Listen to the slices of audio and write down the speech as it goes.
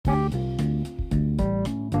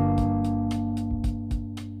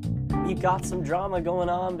you got some drama going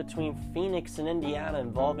on between Phoenix and Indiana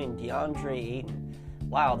involving Deandre Ayton.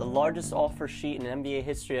 Wow, the largest offer sheet in NBA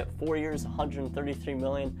history at 4 years, $133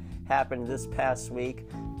 million, happened this past week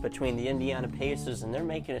between the Indiana Pacers, and they're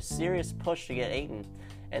making a serious push to get Ayton.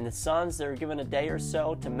 And the Suns, they were given a day or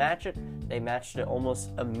so to match it. They matched it almost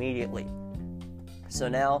immediately. So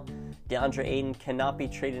now, Deandre Ayton cannot be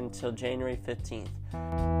traded until January 15th.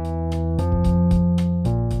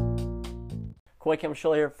 Coy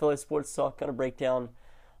Camiscioli here, Philly Sports Talk, going to break down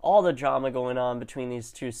all the drama going on between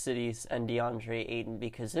these two cities and Deandre Ayton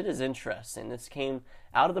because it is interesting. This came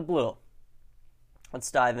out of the blue. Let's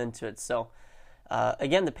dive into it. So,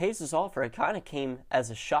 again, the Pacers offer, it kind of came as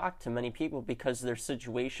a shock to many people because of their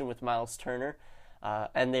situation with Miles Turner,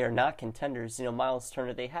 and they are not contenders. You know, Miles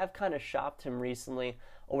Turner, they have kind of shopped him recently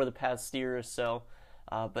over the past year or so,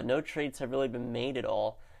 but no trades have really been made at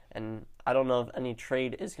all, and I don't know if any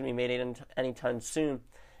trade is going to be made anytime soon.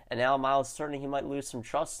 And now Miles Turner, he might lose some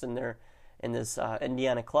trust in this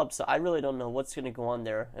Indiana club, so I really don't know what's going to go on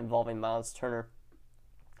there involving Miles Turner.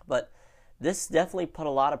 But this definitely put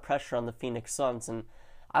a lot of pressure on the Phoenix Suns, and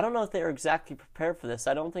I don't know if they are exactly prepared for this.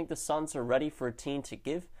 I don't think the Suns are ready for a team to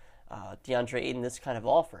give Deandre Ayton this kind of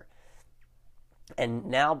offer. And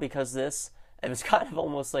now, because of this, it was kind of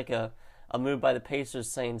almost like a move by the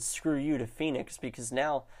Pacers saying, screw you to Phoenix, because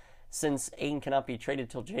now, since Ayton cannot be traded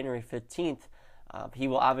till January 15th, he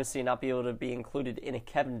will obviously not be able to be included in a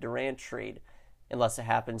Kevin Durant trade unless it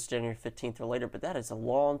happens January 15th or later, but that is a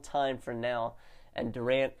long time from now, and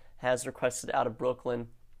Durant has requested out of Brooklyn.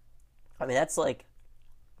 I mean, that's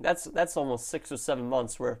almost 6 or 7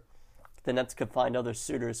 months where the Nets could find other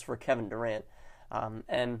suitors for Kevin Durant.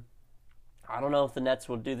 And I don't know if the Nets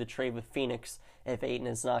will do the trade with Phoenix if Ayton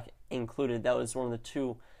is not included. That was one of the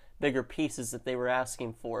two bigger pieces that they were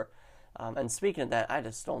asking for. And speaking of that, I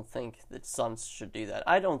just don't think the Suns should do that.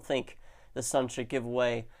 I don't think the Suns should give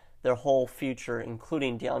away their whole future,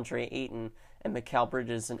 including DeAndre Ayton and Mikal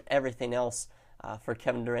Bridges and everything else for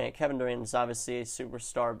Kevin Durant. Kevin Durant is obviously a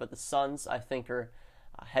superstar, but the Suns, I think, are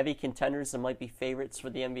heavy contenders and might be favorites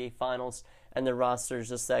for the NBA Finals, and their roster is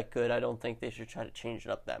just that good. I don't think they should try to change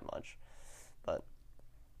it up that much. But,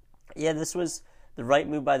 yeah, this was the right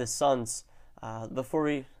move by the Suns. Before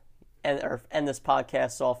we end this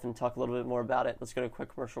podcast off and talk a little bit more about it, let's go to a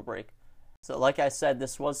quick commercial break. So, like I said,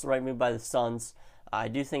 this was the right move by the Suns. I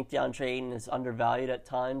do think DeAndre Ayton is undervalued at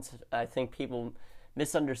times. I think people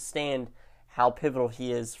misunderstand how pivotal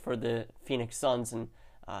he is for the Phoenix Suns and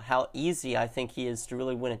how easy I think he is to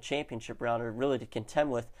really win a championship round or really to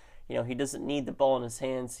contend with. You know, he doesn't need the ball in his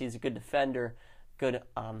hands. He's a good defender.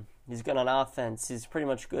 He's good on offense. He's pretty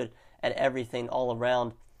much good at everything all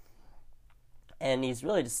around. And he's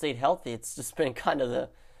really just stayed healthy. It's just been kind of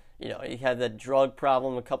he had that drug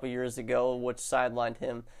problem a couple years ago, which sidelined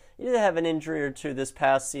him. He did have an injury or two this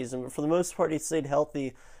past season, but for the most part, he stayed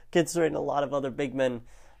healthy, considering a lot of other big men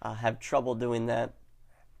have trouble doing that.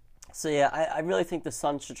 So, yeah, I really think the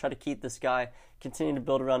Suns should try to keep this guy, continue to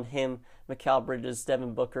build around him, Mikal Bridges,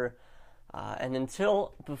 Devin Booker, and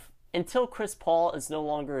until Chris Paul is no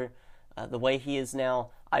longer the way he is now,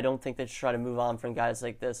 I don't think they should try to move on from guys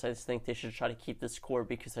like this. I just think they should try to keep this core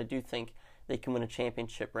because I do think they can win a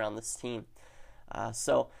championship around this team.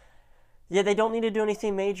 So, yeah, they don't need to do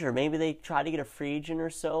anything major. Maybe they try to get a free agent or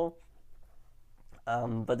so,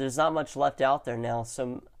 but there's not much left out there now.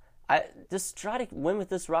 So I just try to win with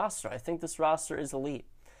this roster. I think this roster is elite.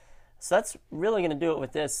 So that's really going to do it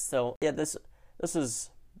with this. So, yeah, this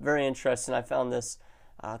is very interesting. I found this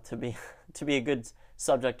to be a good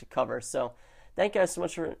subject to cover. So thank you guys so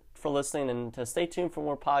much for listening, and to stay tuned for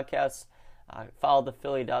more podcasts. Follow the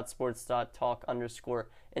Philly.sports.talk _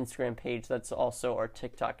 Instagram page. That's also our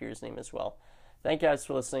TikTok username as well. Thank you guys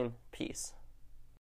for listening. Peace.